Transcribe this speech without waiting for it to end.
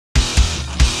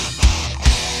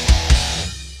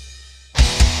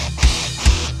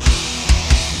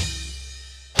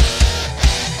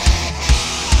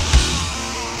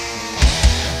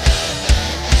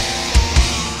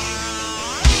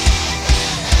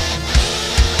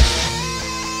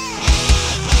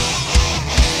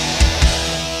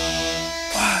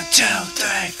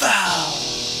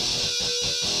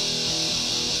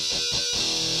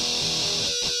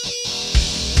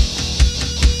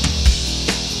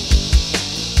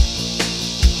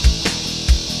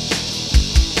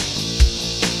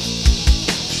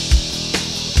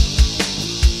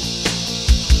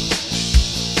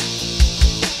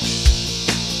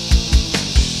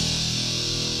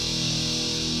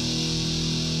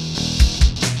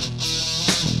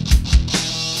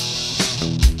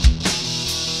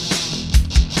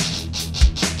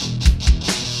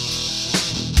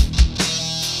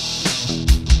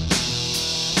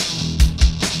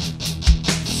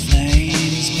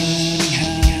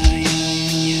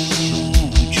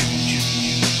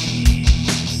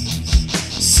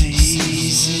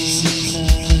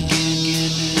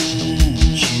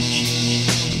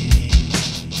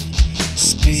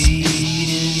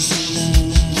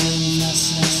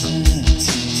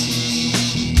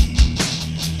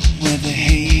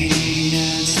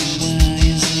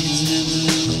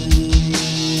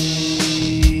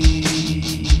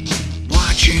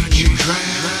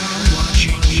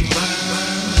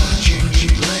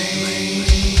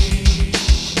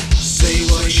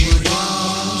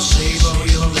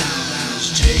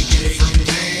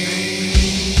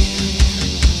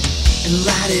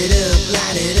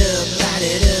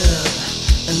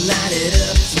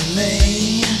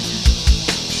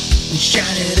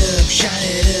Shine it up, shine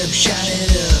it up, shine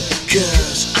it up,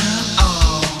 'cause I'm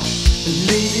all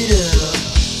lit up.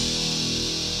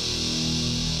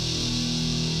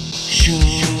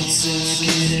 Short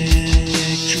circuit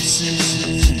electricity.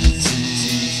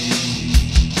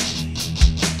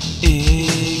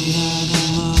 Ignite the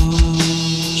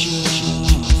mojo.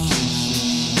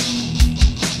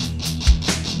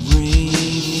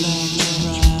 Reflect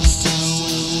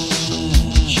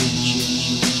energy.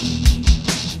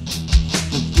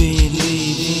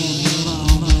 Believe in the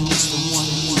moment. It's the one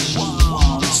you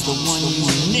want. It's the one you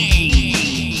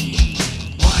need.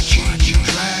 Watching you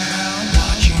drown,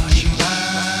 watching you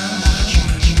burn,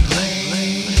 watching you play.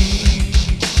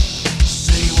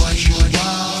 Say what you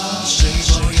want, say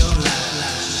for your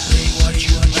life, say what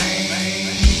you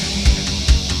made.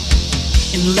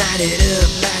 And light it up,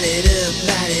 light it up,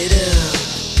 light it up,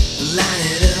 light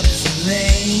it up for me.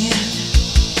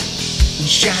 And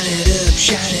shine it up,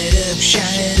 shine it up,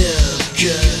 shine it up,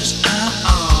 'cause I'm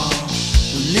all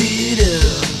lit up.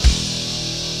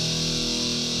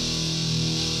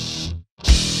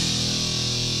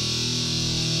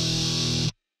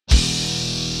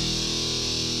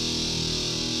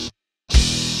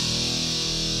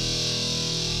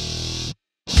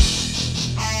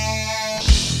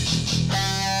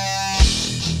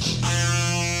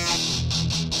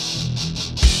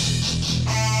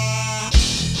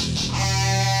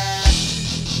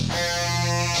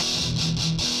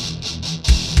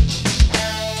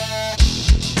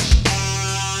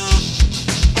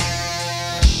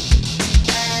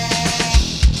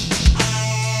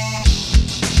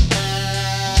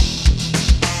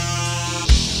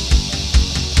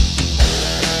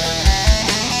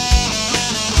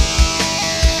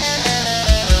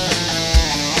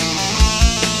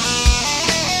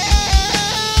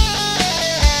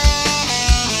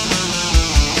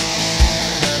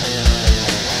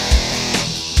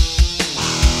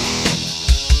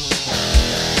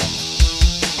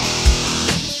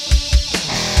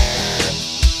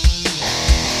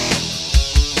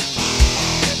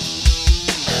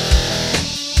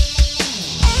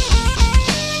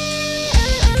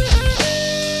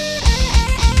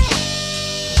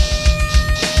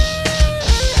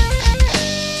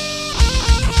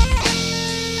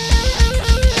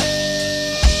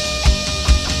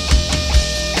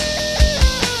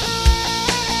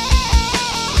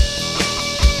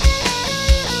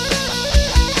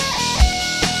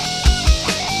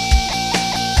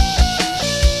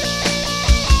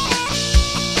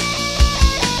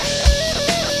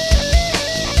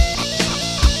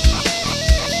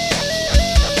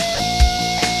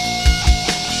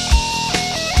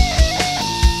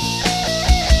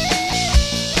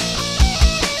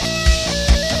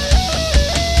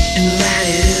 Light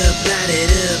it up, light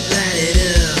it up, light it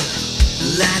up,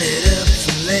 light it up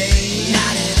for me.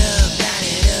 Light it up, light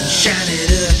it up. Shine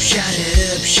it up, shine it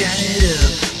up, shine it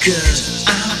up, 'cause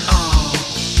I'm all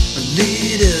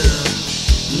lit up.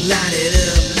 Light it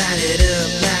up, light it up,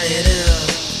 light it up,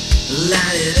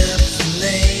 light it up for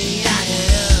me. Light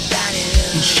it up, light it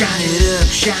up. Shine it up,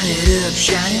 shine it up,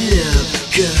 shine it up,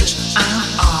 'cause I'm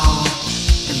all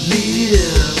lit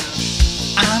up.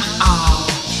 I'm all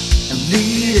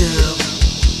lit up.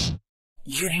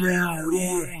 You load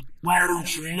it, why don't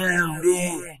you load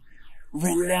it?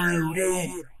 Reload it,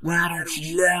 why don't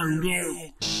you load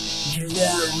it? You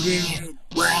load it,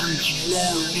 why don't you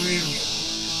load it?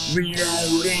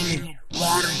 Reload it,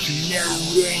 why don't you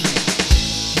load it?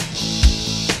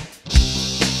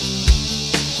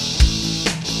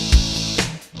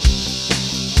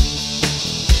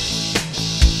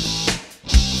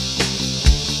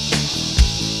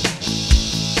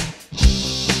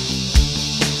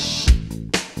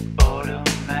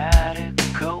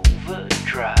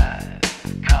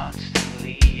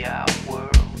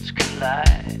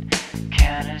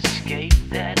 Can't escape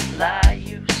that lie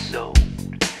you sold.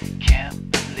 Can't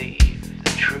believe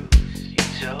the truth you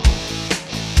told.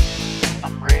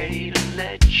 I'm ready to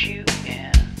let you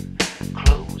in.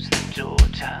 Close the door,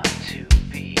 time to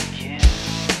begin.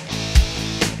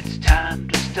 It's time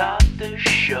to start the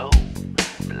show.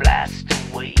 Blast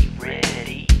away,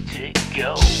 ready to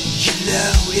go. You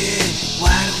load it,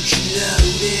 why don't you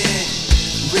load it?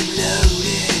 Reload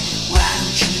it, why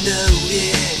don't you load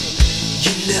it?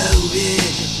 You load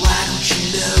it, why don't you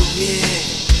load it?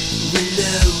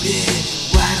 Reload it,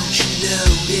 why don't you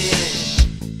load it?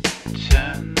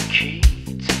 Turn the key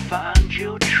to find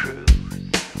your truth,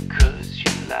 'cause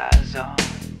your lies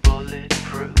aren't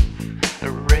bulletproof.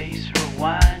 Erase,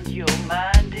 rewind your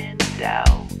mind in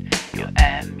doubt. Your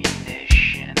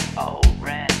ammunition all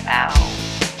ran out.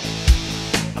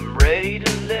 I'm ready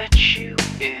to let you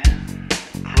in.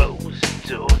 Close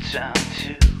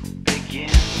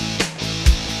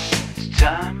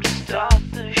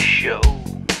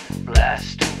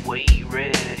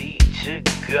to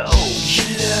go. You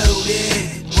load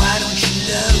it, why don't you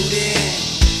load it?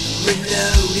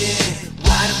 Reload it,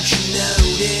 why don't you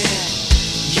load it?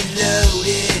 You load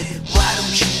it, why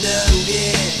don't you load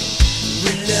it?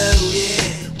 Reload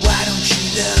it, why don't you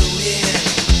load it?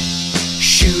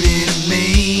 Shoot it at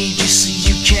me just so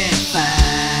you can't find.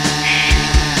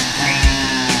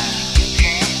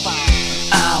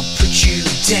 I'll put you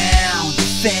down,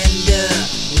 defender,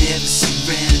 never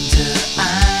surrender.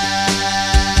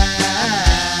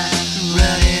 I'm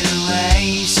running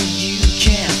away so you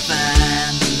can't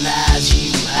find the lies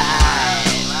you hide.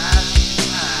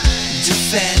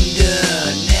 Defender,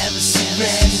 never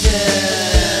surrender.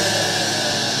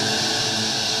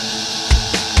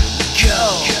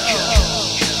 Go.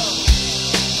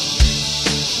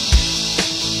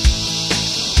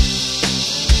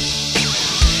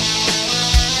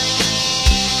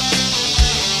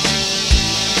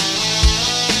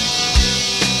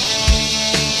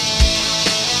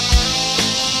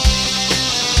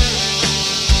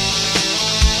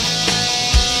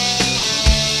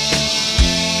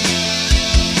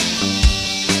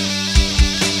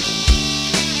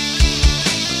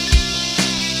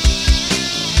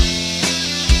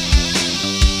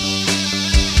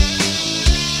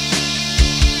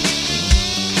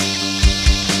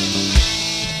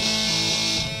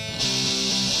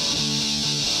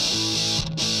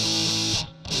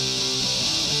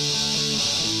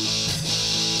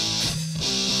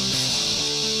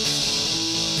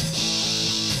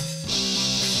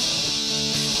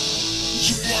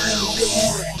 You know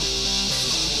it.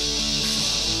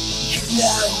 You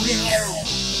know it.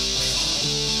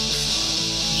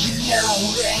 You know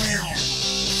it.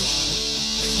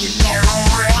 You know it.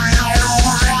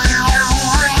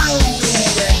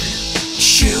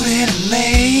 Shoot it at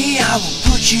me, I will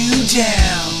put you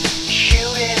down.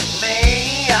 Shoot it at me,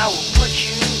 I will put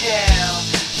you down.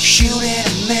 Shoot it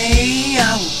at me,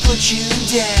 I will put you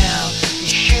down.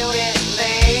 Shoot it at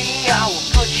me, I will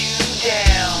put you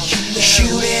down.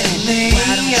 Shoot it at me,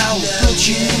 I will put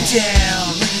you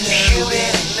down. Shoot it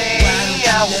at me,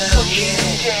 I will put you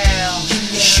down.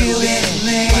 Shoot it at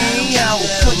me, I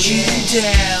will put you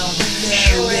down.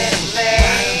 Shoot it at me,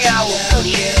 I will put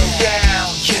you down.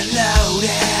 You're loaded.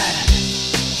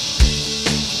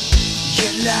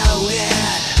 You're loaded.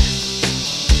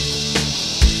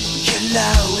 You're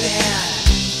loaded.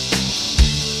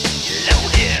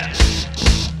 Loaded.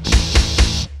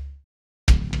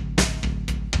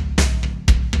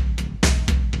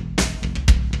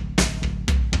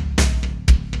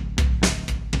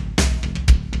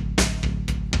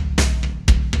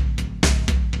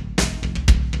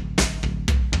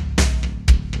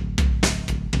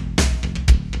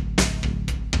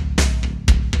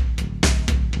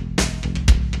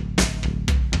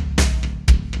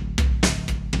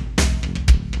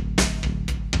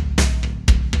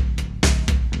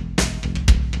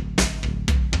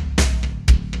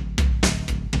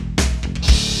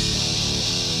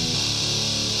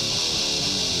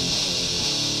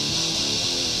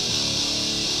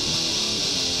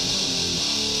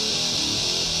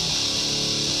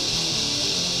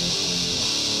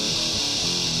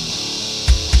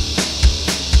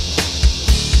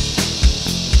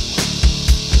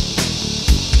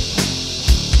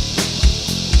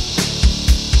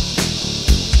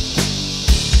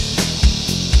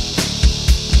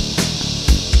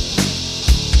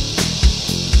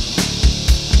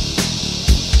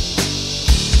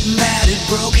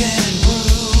 Broken and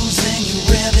bruised, and you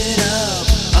rev it up.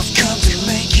 I've come to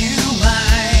make you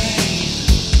mine.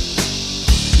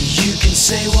 You can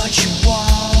say what you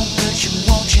want, but you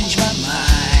won't change my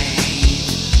mind.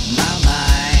 My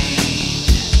mind.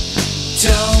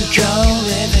 Don't go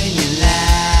living your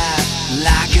life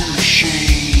like a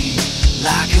machine,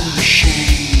 like a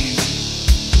machine.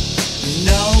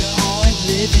 No point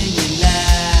living your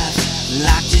life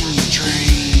locked in your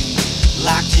dream,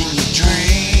 locked in your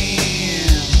dream.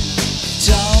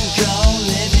 Don't go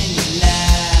living your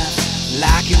life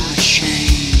like a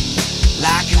machine,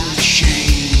 like a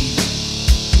machine.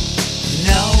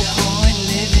 No point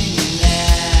living your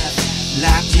life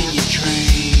locked in your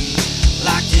dream,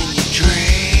 locked in your dream.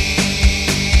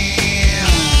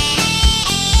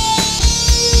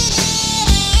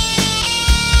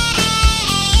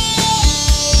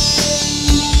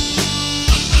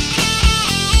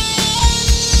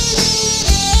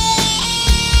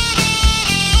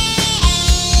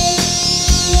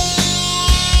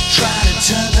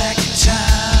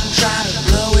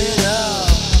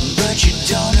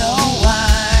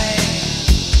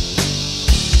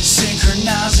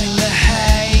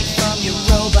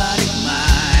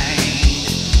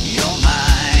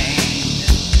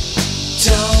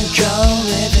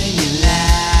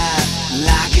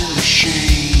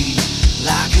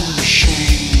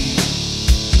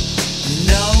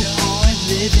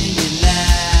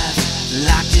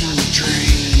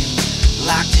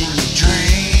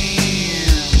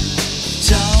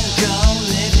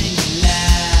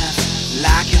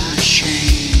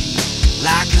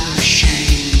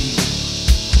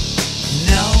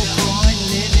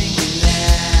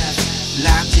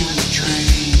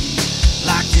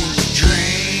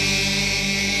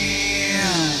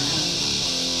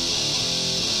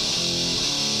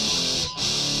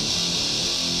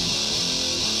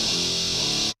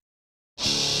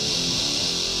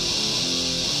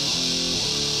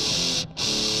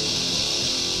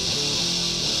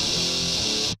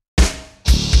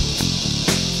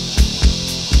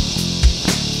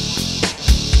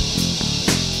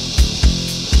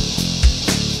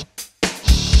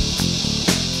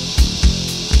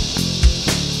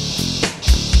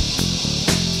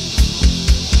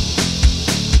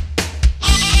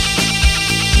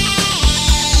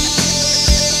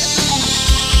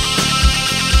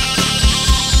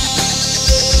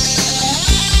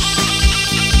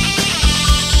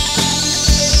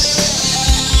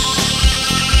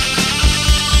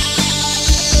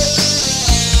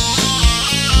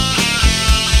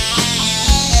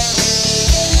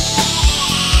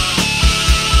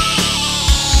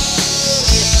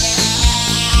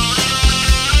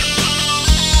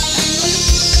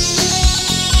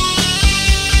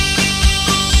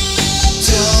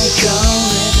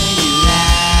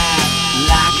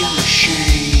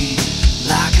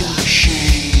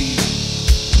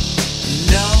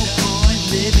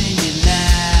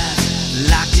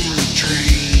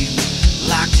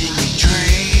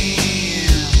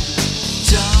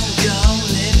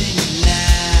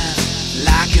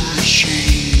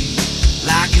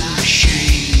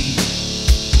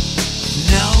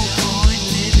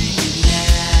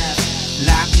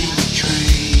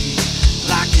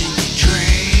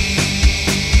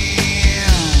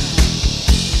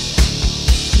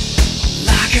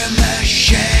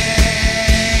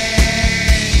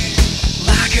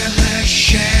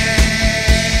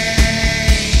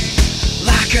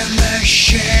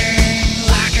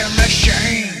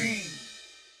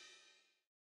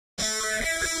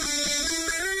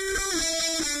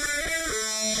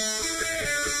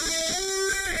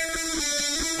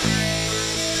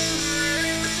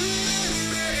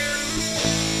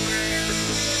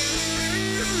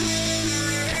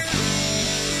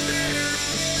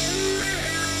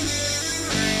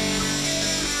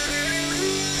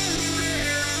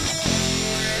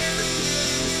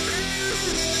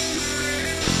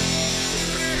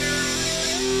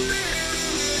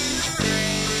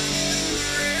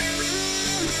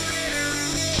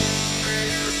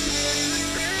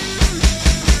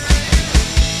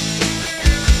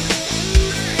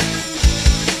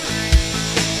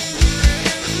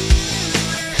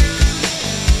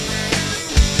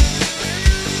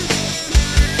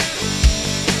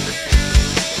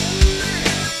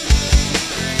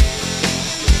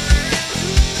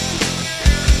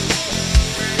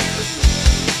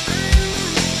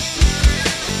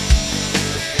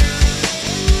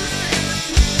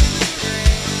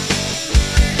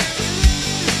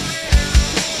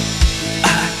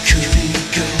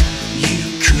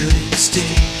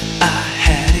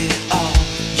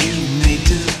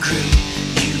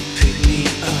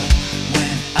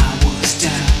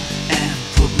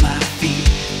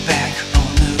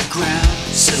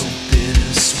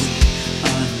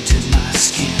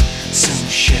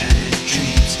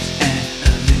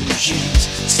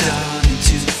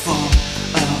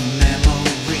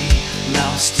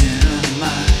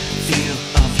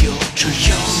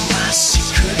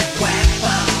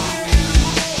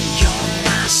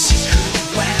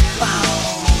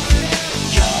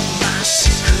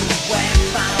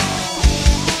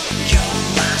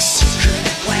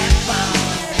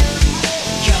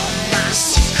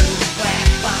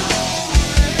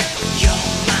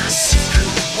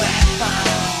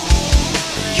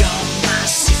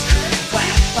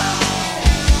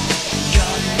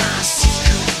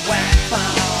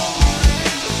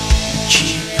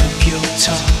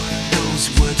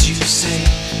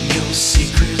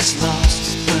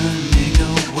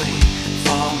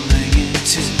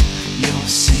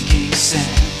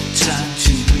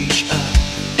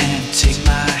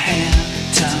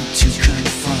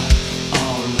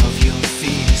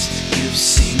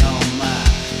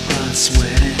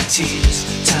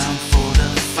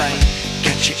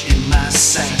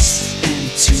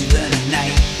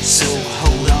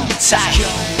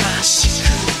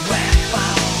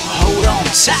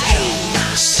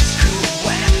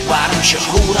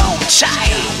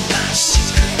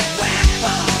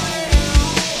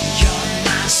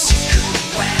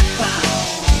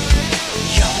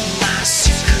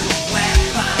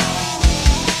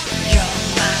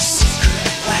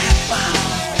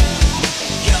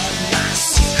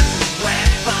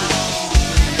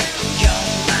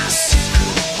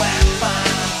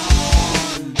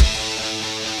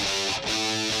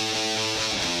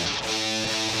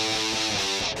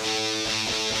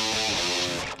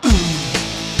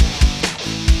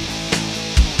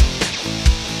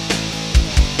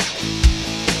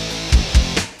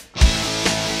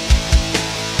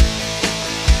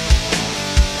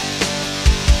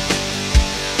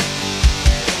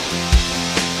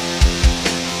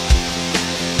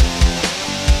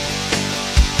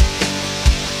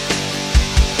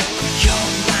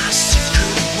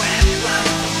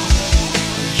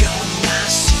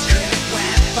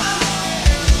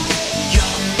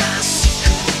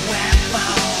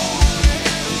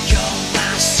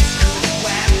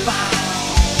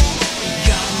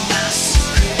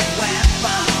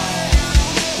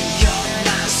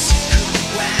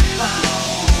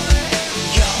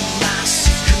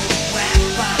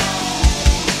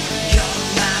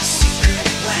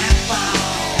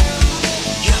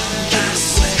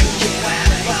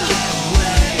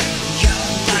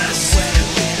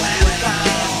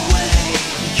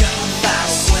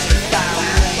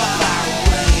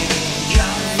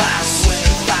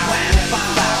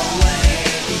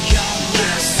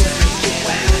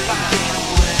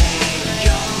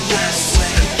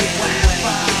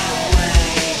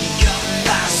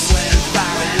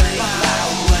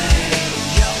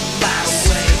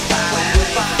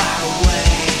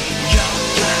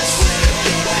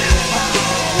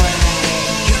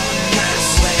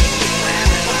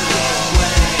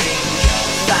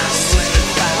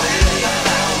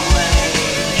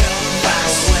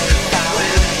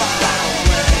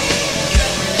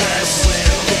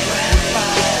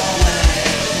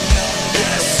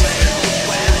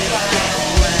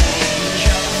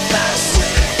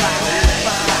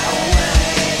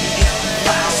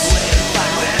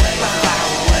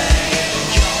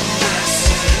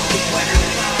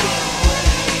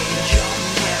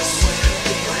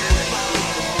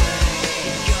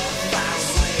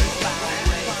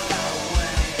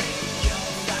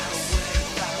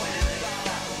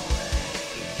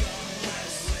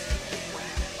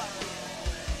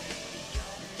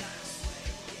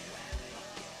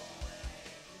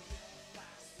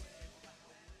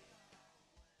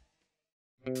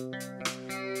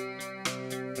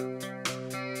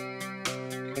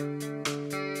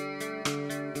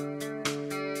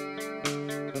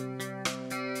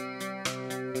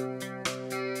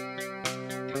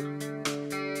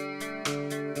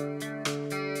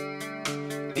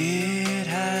 It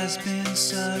has been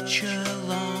such a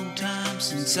long time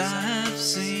since I have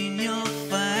seen your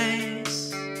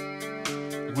face.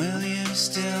 Will you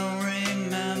still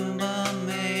remember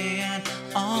me and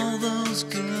all those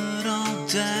good old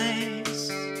days?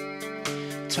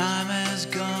 Time has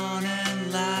gone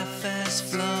and life has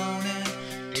flown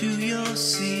into your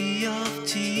sea of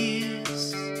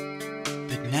tears.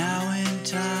 But now in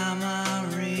time I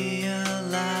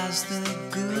realize the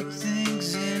good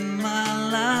things in my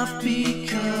life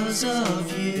because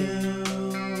of you.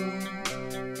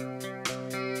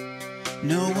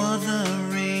 No other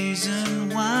reason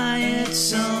why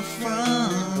it's all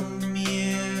from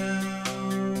you.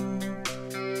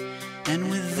 And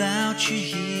without you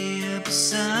here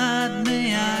beside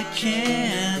me, I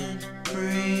can't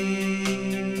breathe.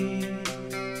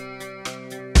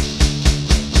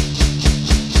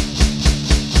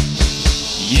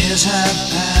 Years have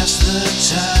passed, the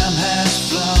time has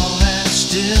flown, and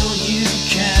still you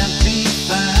can't be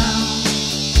found.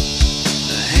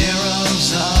 The heroes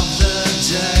of the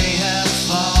day have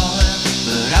fallen,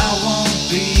 but I won't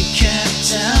be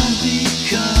kept down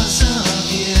because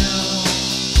of you.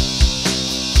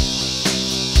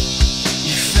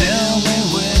 You fill me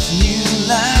with new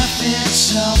life,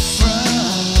 it's all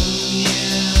from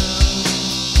you.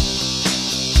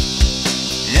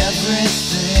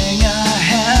 Everything I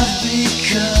have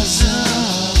because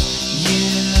of you.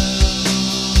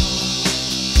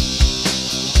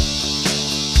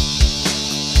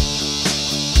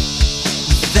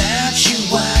 Without you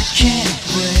I can't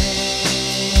breathe.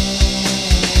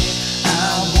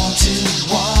 I want to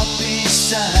walk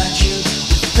beside you.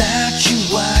 Without you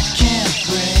I can't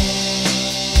breathe.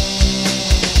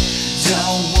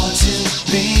 Don't want to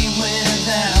be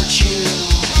without you.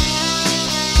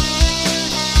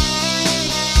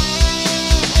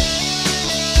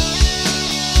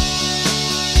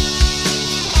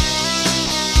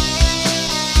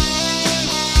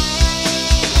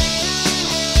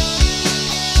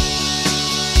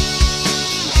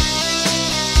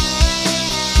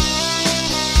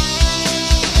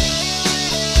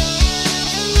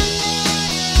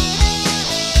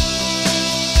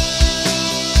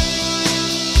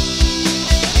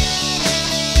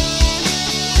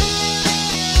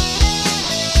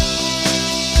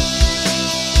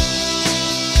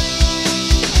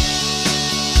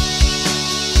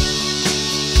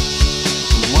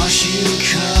 Watched you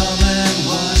come and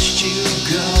watched you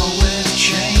go with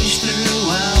change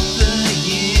throughout the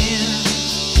years.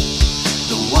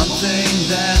 The one thing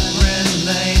that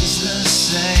remains the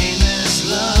same is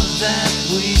love that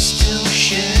we still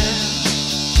share.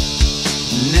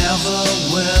 Never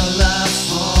will I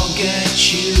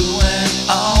forget you, and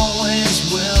always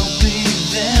will be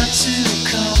there to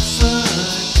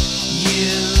comfort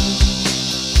you.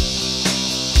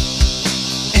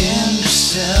 In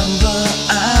December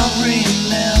I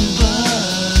remember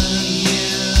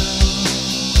you.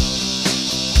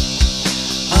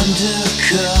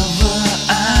 Undercover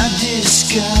I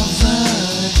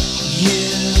discovered you.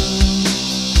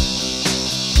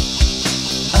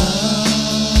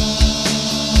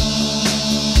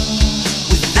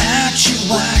 Without you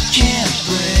I can't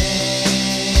breathe.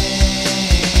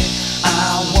 I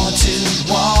want to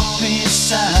walk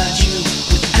beside you.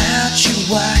 Without you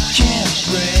I can't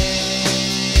breathe.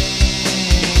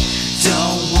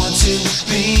 Don't want to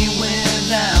be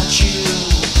without you.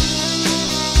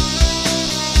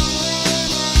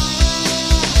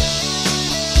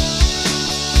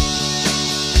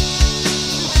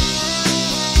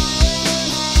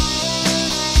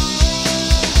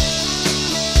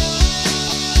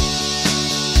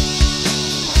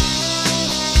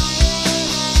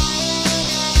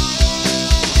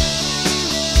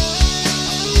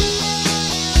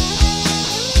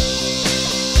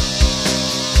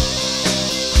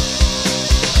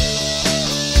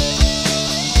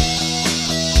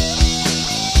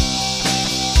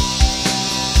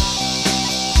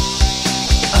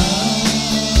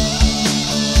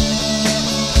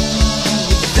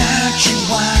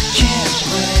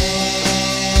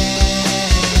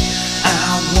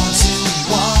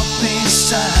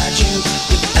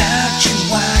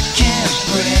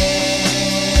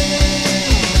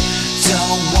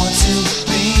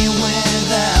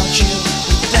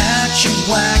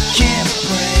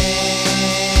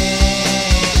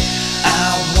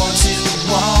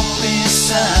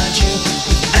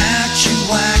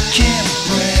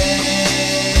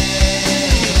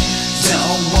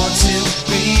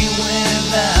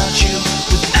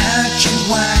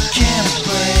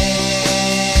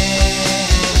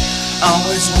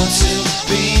 Always want to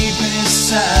be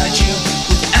beside you.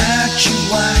 Without you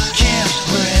I can't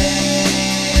breathe.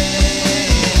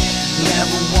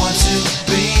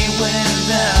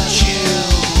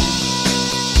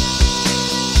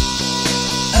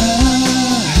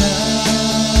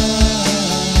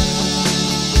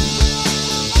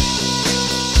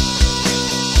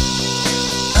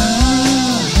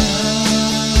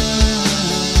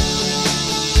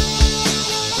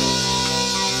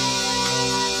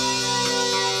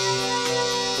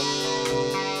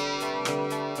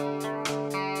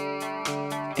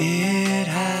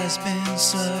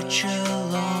 such a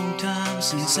long time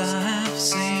since I have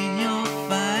seen your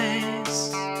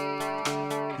face.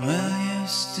 Will you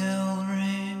still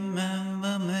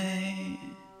remember me?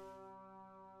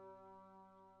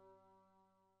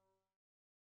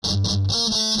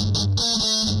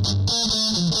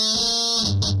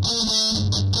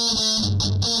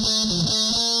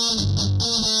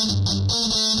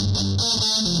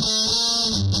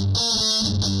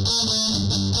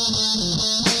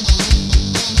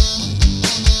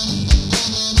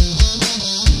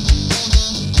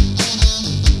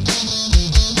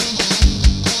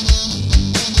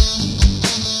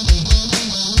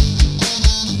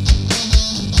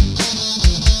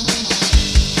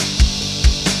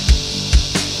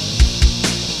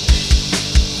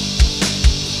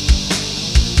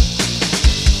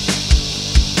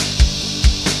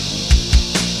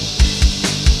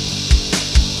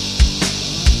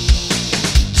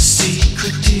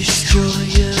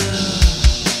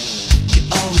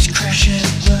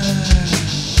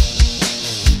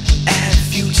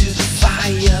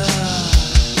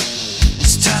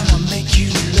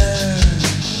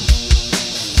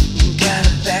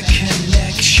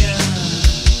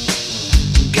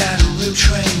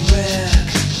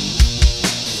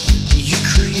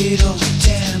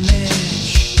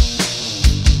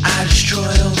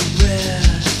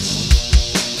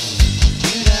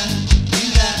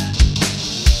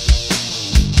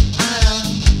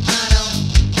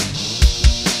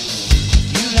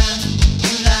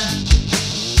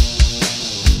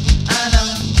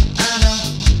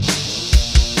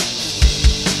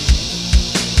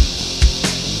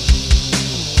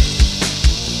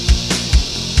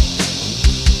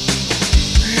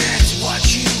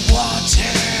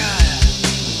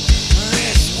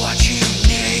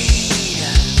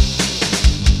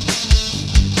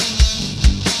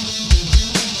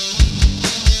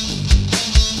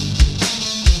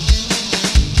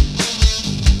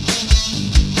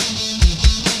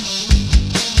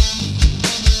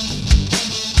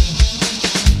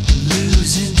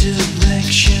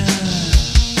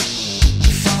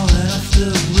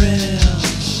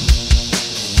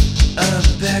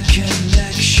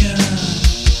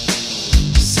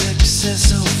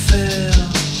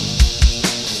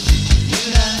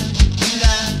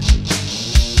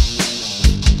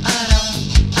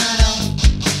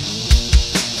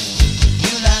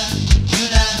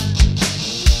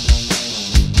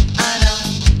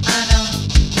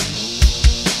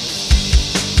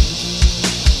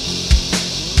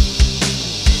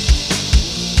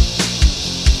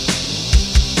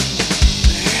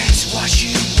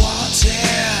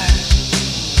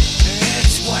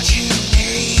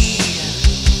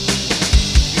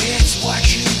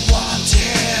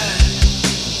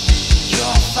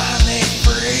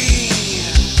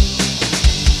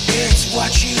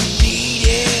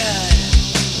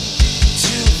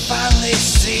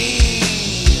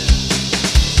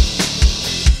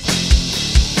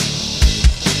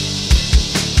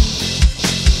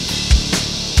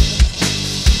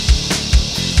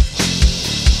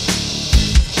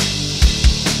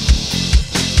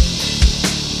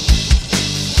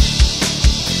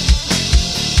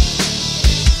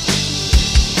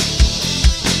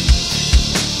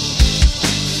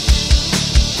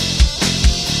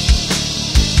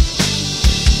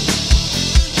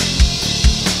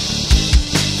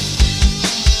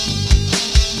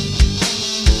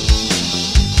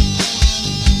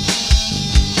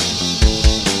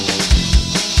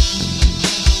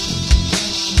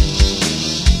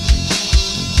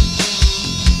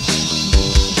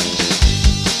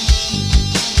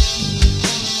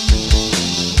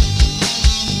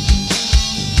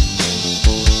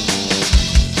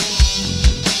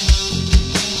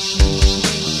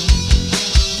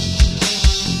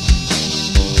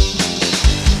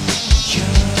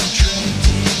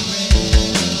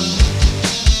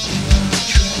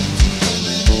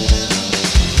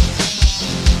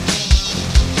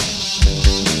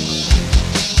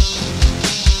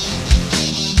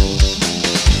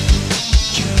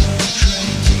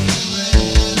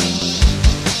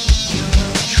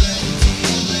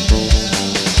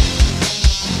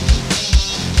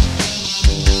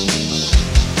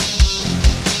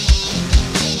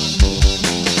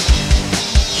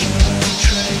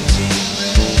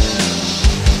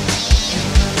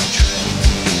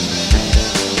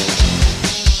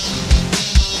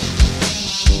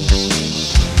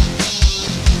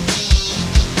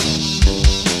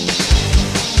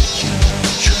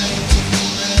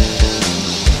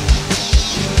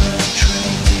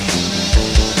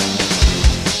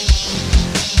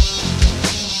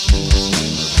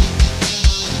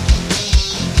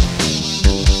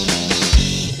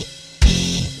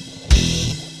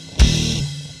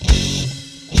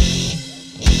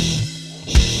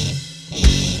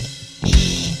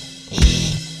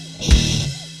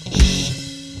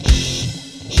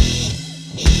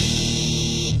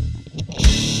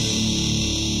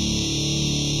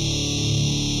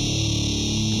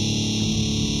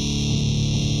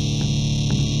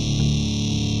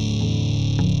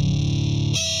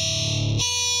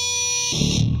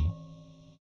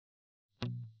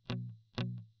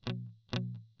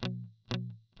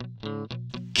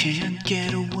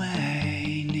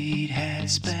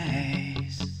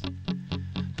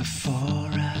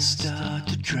 start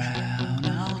to drown,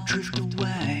 I'll drift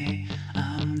away.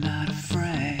 I'm not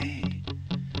afraid,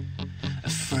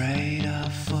 afraid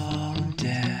of falling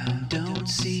down. Don't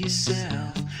see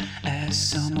yourself as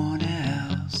someone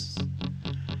else,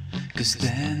 'cause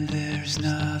then there's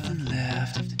nothing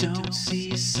left. Don't see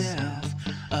yourself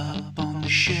up on the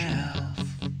shelf,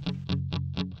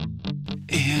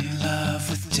 in love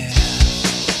with death.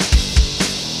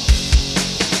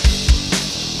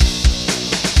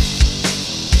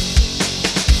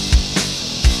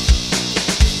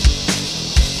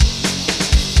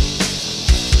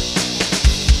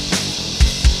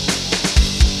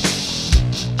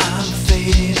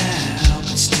 Fading out,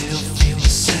 but still feel the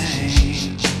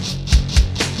same.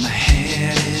 My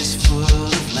head is full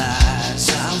of lies.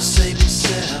 I'll save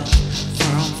myself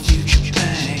from future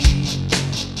pain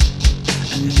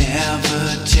and never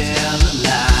tell a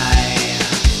lie.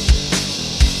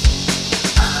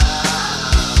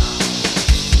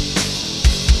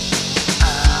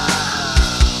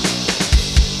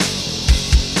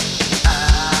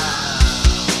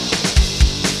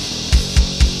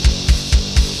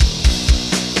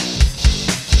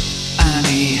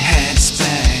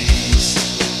 Headspace,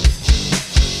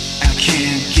 I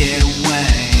can't get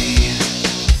away.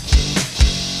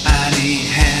 I need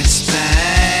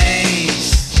headspace,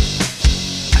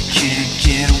 I can't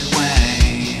get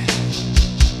away.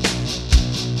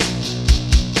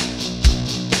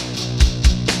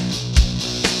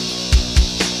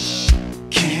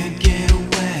 Can't get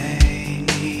away,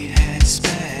 need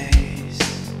headspace.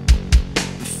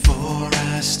 Before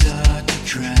I start to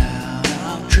drown,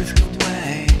 I'll drift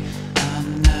away.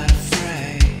 I'm not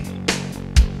afraid,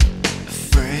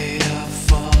 afraid of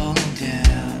falling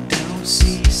down. Don't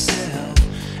see yourself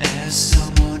as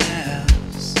someone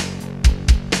else,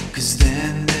 'cause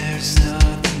then there's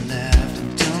nothing left.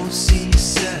 And don't see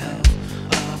yourself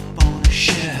up on a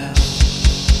shelf,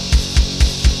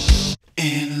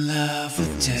 in love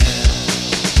with death.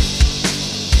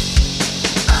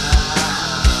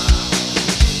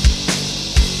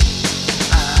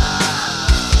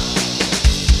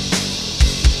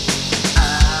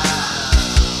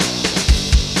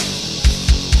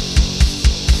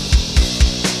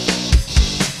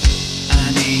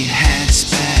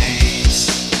 Headspace,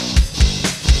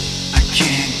 I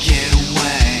can't get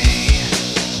away.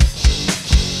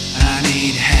 I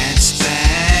need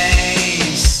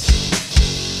headspace,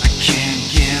 I can't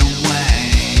get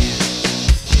away.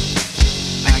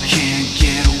 I can't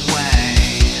get away.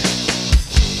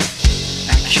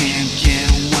 I can't get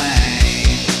away.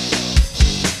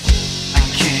 I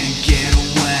can't get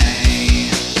away.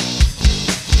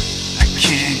 I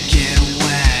can't get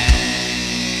away.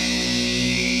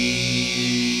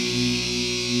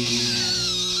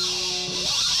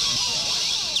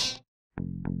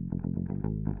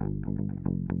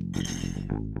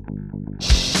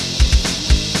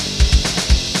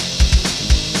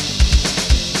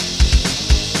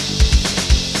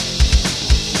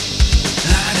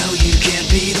 I know you can't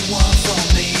be the one for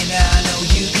me, and I know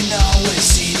you can always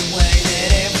see the way that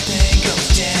everything goes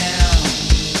down.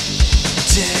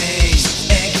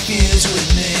 Dazed and confused with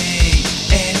me,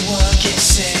 anyone can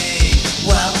see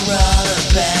what we're all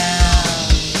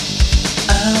about.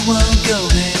 I won't go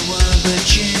anyone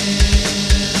but you.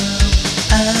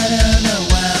 I don't know,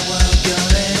 I won't go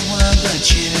anyone but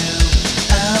you.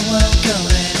 I won't go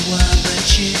anyone but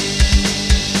you.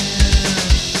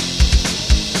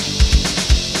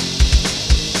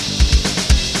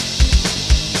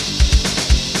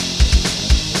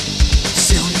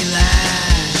 Selling your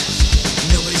lies,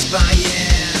 nobody's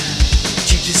buying.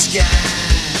 Cheap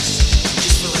disguise,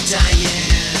 just full of dying.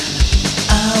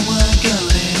 I won't go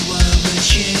anyone but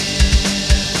you.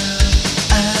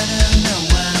 I don't know,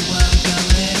 I won't go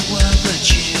anyone but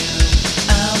you.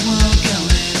 I won't go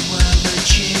anyone but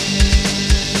you.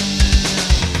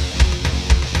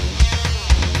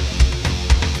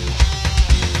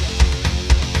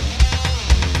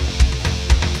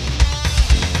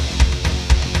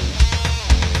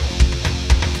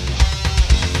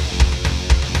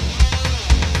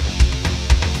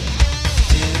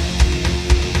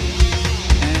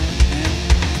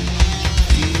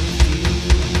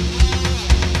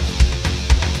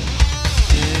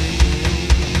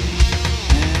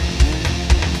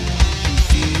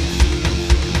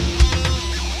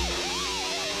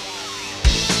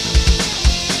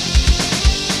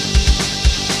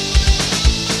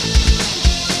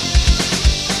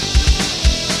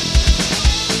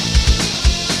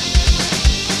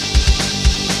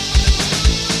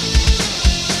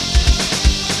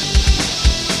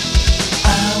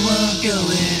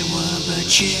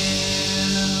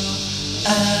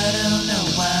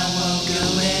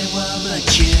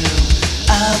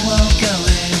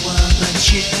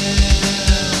 you.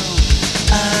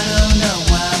 I don't know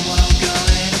why I won't go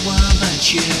anyone but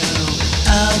you.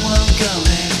 I won't go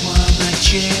anyone but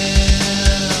you.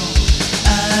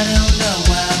 I don't know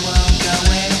why I won't go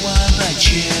anyone but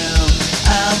you.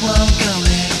 I won't go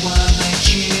anyone but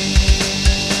you.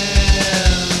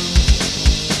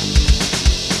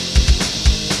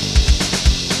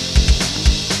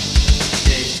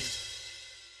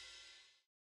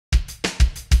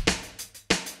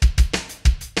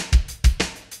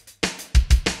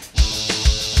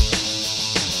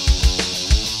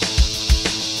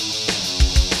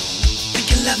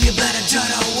 Think I love you, but I don't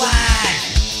know why.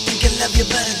 Think I love you,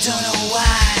 but I don't know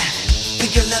why.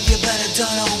 Think I love you, but I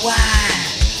don't know why.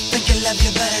 Think I love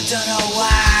you, but I don't know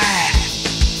why.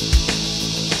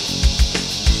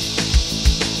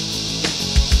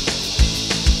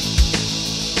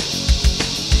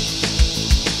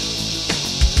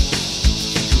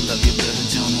 Think I love you, but I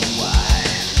don't know why.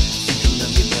 Think I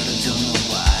love you, but I don't know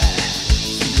why.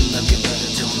 Think I love you, but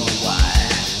I don't know why.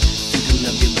 Think I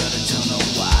love you, but I don't know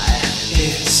why.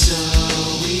 It's so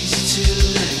easy to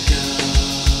let go.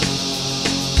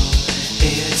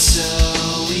 It's so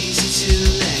easy to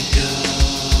let go.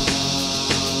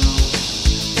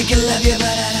 Think I love you,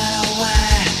 but I don't know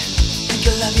why. Think I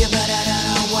love you, but I don't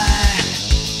know why.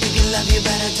 Think I love you,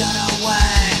 but I don't know why.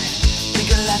 Think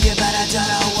I love you, but I don't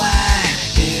know why.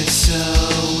 It's so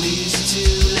easy to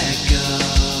let go.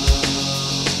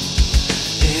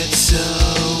 It's so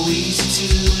easy to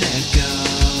let go.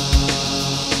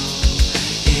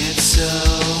 It's so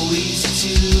easy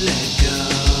to let go.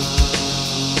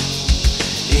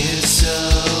 It's so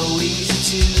easy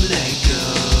to let go.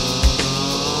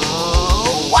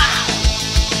 Wow!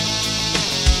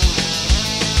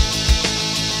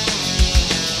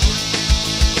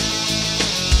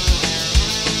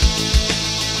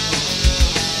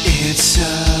 It's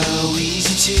so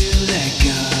easy to let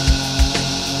go.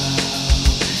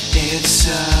 It's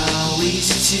so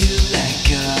easy to let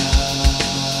go.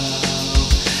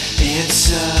 It's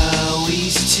so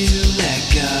easy to let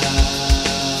go.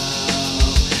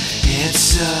 It's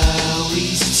so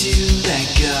easy to let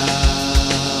go.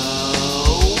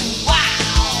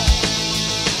 Wow!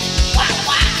 Wow,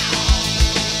 wow!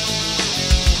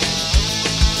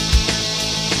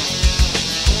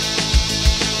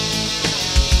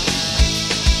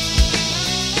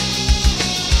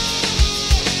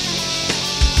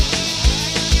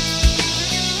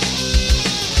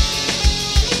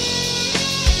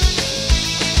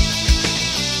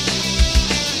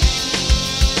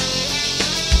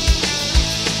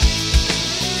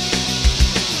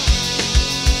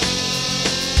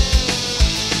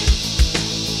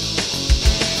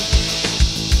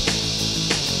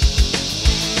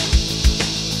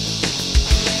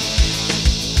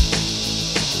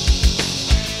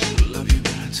 Love you,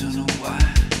 but I don't know why.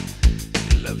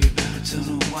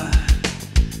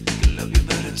 Think I love you,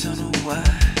 but I don't know why.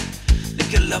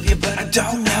 Think I love you, but I don't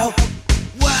know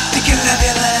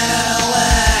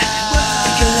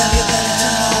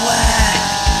why.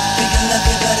 Think I love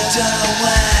you, but I don't know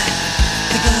why.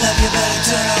 Think I love you, but I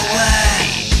don't know why.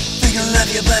 Think I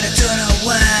love you, but I don't know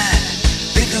why.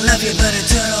 Think I love you, but I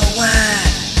don't know why.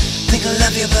 Think I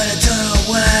love you, but I don't know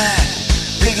why.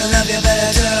 Think I love you, but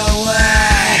I don't know why.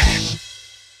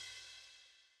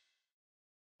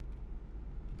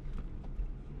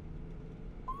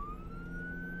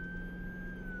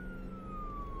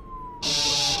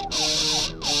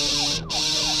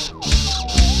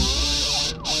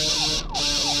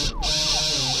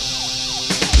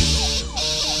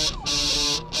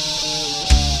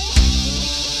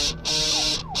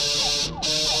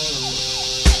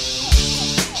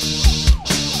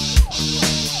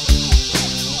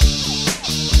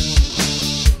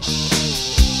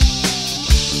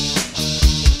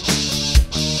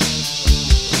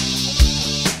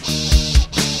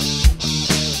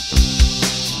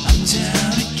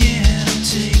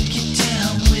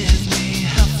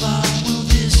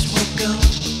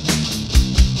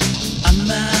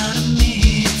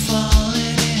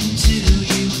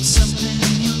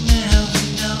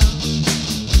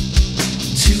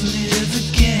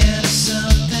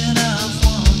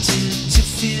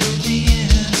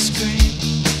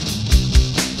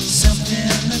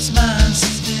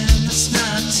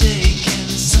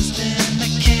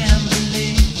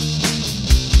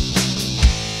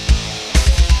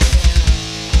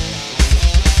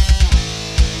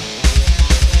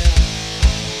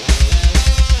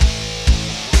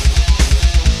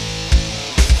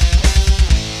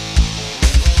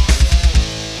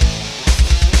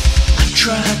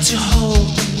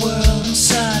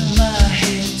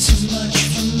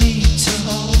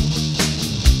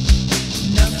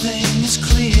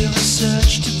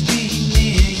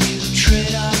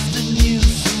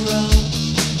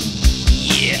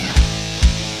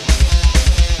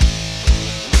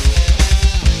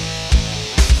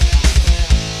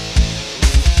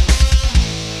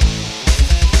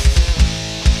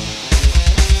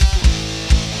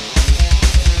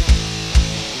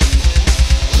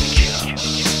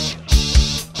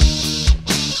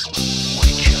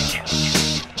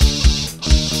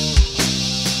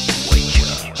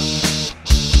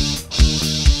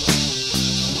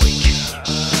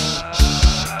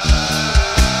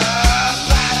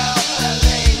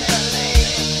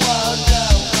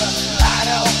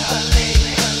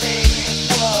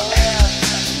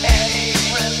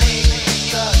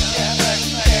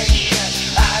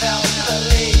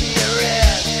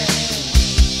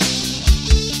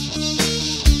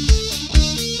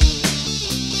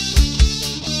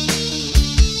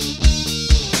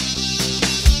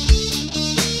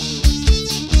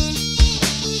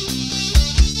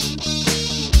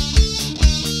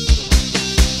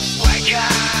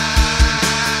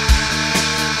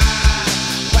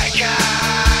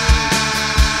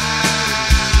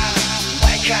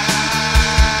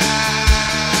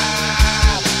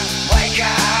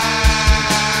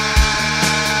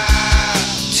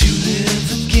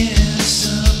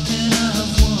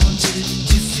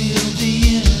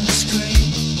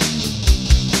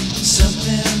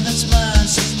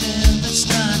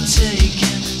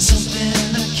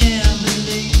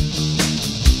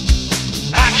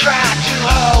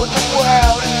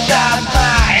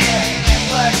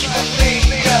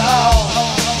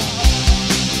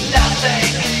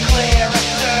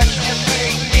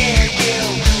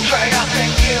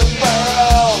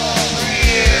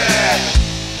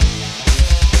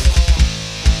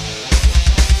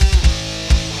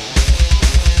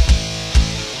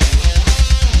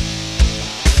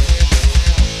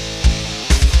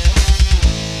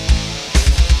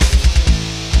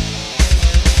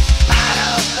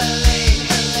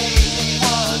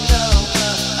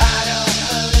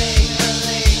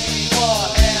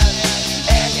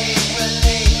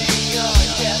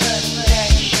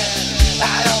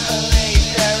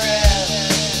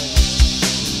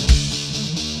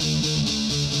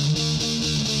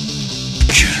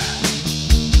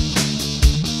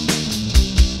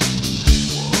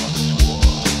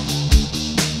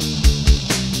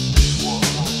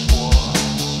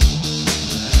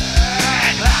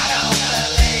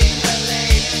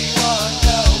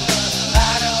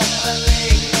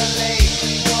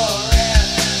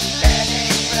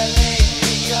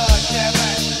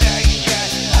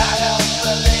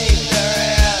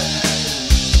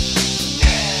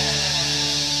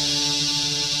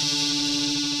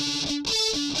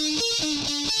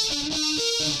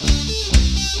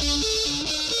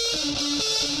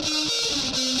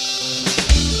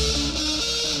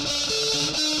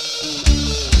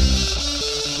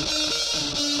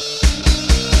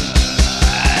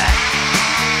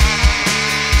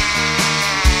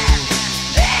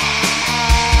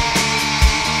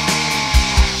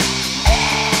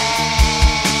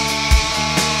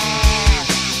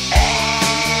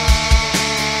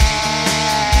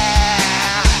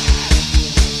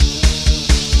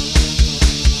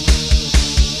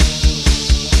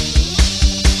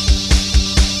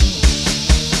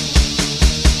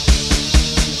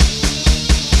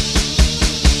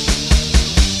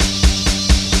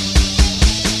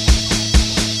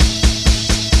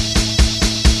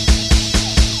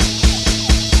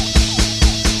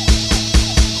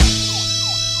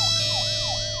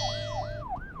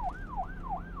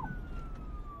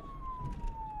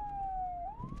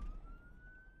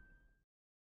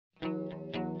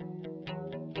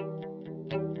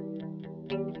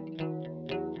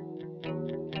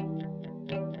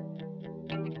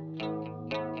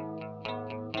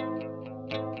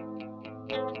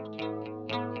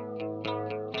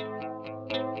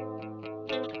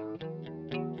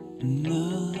 In the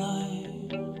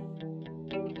light,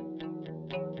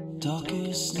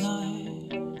 darkest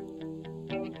night,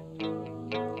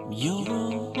 you're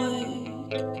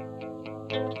awake,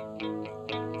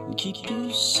 keep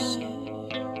you safe.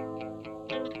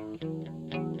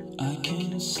 I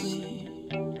can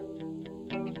sleep,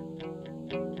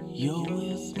 you're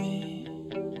with me,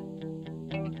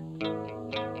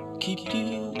 keep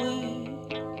you awake,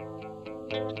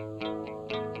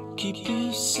 keep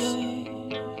you safe.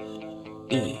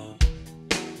 Yeah.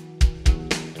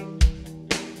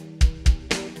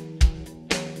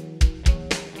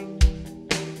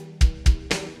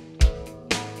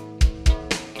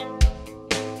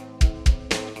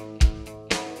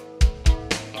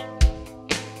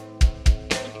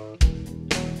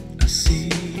 I see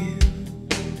you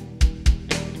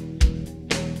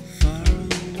far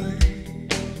away.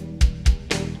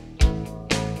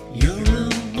 You're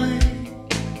away.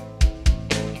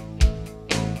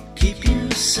 Keep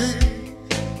you safe.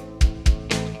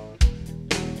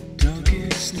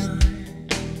 Darkest night,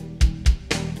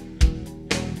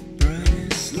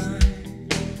 brightest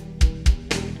light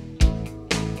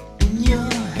in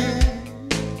your head.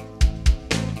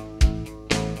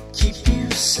 Keep you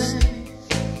safe.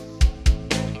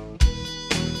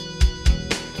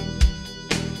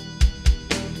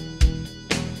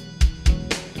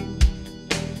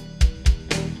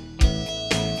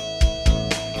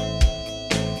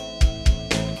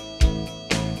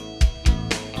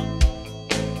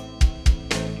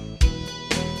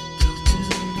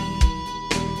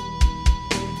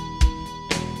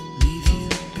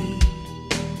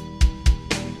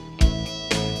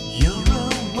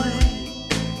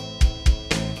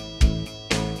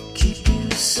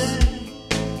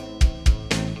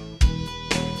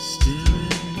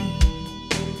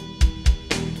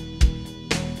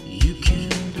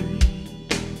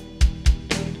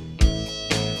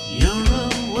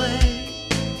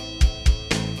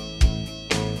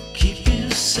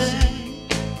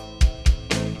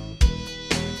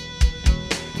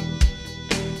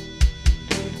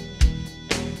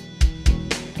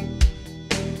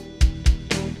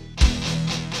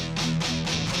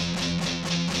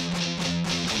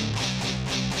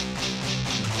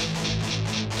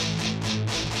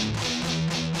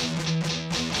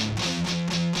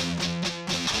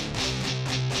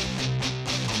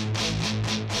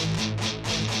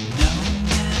 No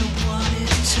matter what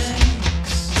it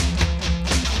takes,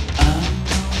 I'm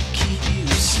gonna keep you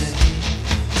safe.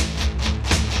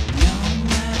 No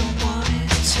matter what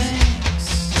it takes,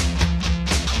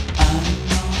 I'm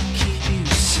gonna keep you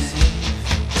safe.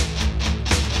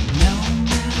 No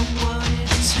matter what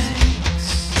it takes,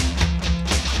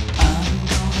 I'm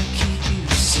gonna keep you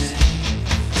safe.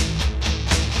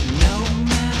 No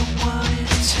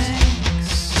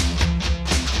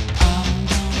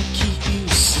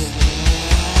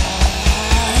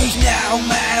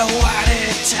matter what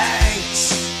it takes,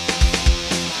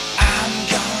 I'm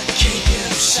gonna keep you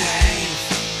safe.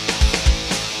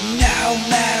 No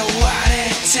matter what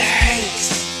it takes,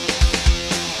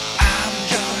 I'm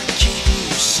gonna keep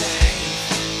you safe.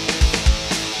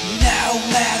 No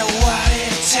matter what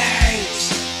it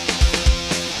takes,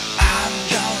 I'm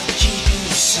gonna keep you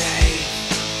safe.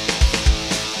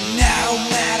 No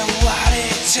matter what it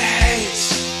takes,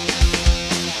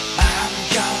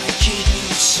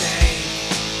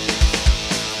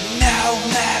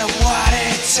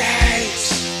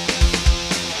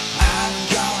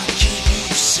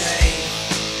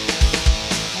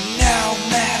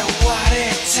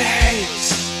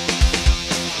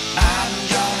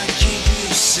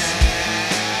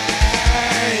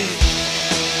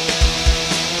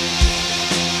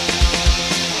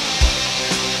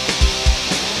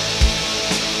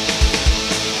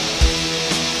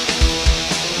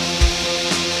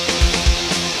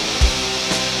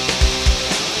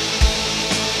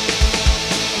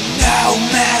 no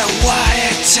matter what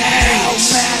it takes, no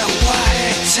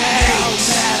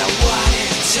matter what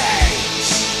it takes, no matter what it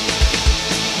takes,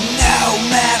 no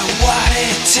matter what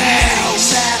it takes,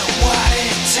 no matter what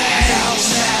it takes, no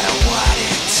matter what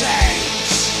it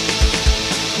takes,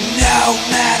 no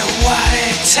matter what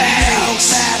it takes,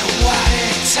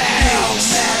 no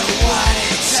matter what it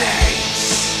takes,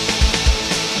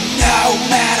 no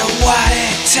matter what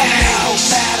it takes, no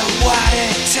matter what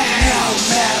it takes, no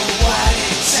matter what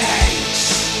it takes,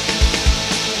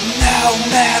 no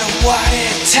matter what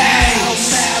it takes, no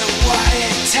matter what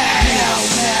it takes, no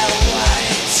matter what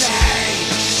it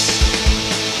takes.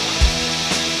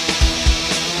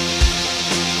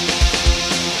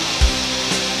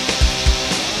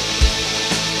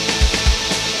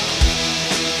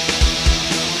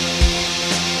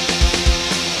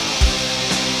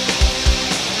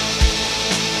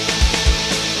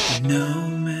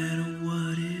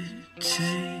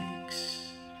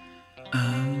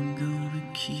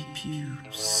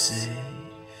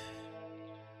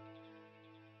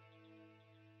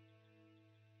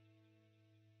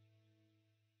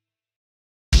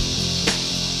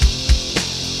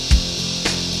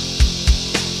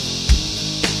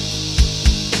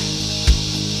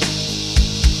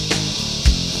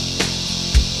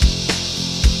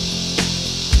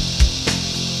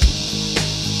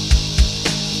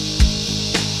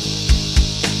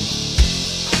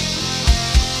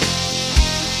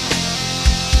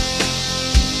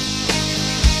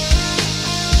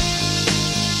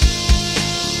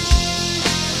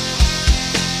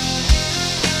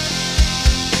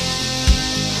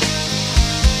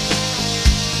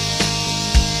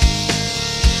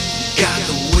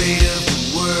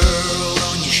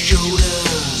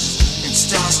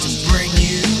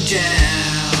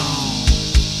 down.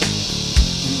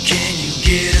 Can you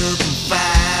get up and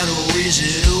fight, or is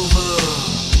it over?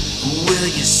 Will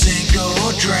you sink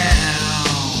or drown?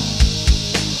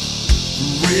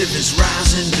 Rivers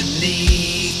rising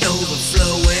beneath,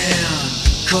 overflowing,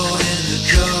 caught in the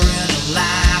current of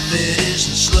life. It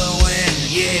isn't slowing,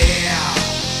 yeah.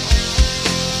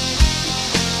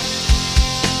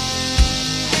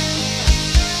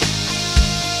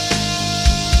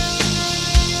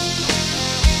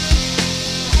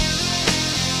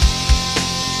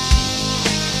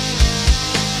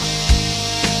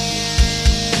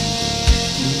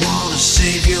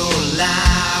 Save your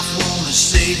life, wanna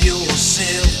save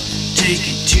yourself. Take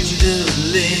it to the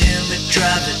limit,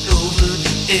 drive it over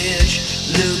the edge.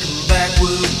 Looking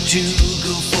backward to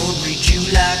go forward, read you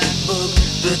like a book,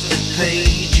 but the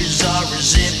pages are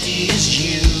as empty as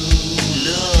you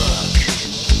look.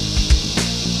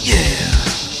 Yeah.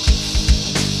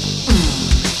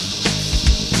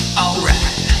 Alright.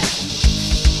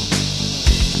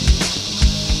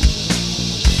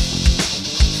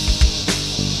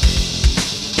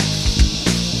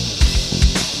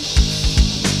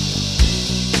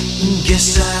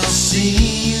 Guess I'll see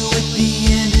you at the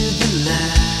end of the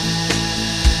line.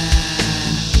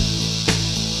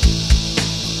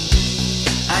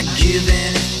 I'd give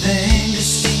anything to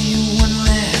see you one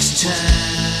last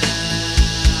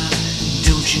time.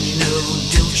 Don't you know,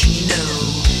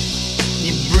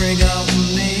 you bring all the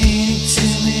meaning to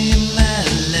me in my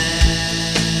life.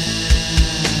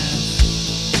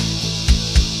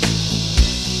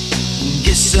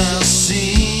 Guess I'll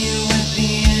see you at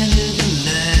the end of the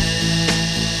line.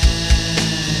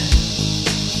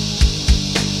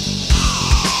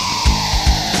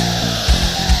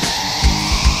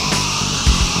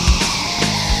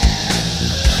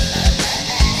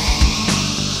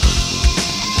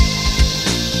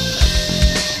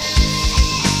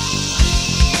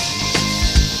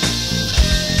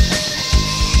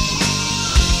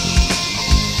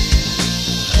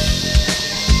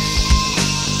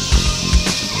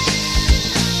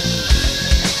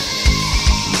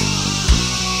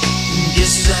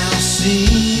 Guess I'll see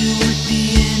you at the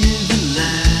end of the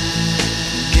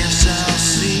line. Guess I'll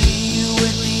see you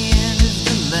at the end of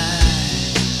the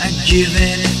line. I'd give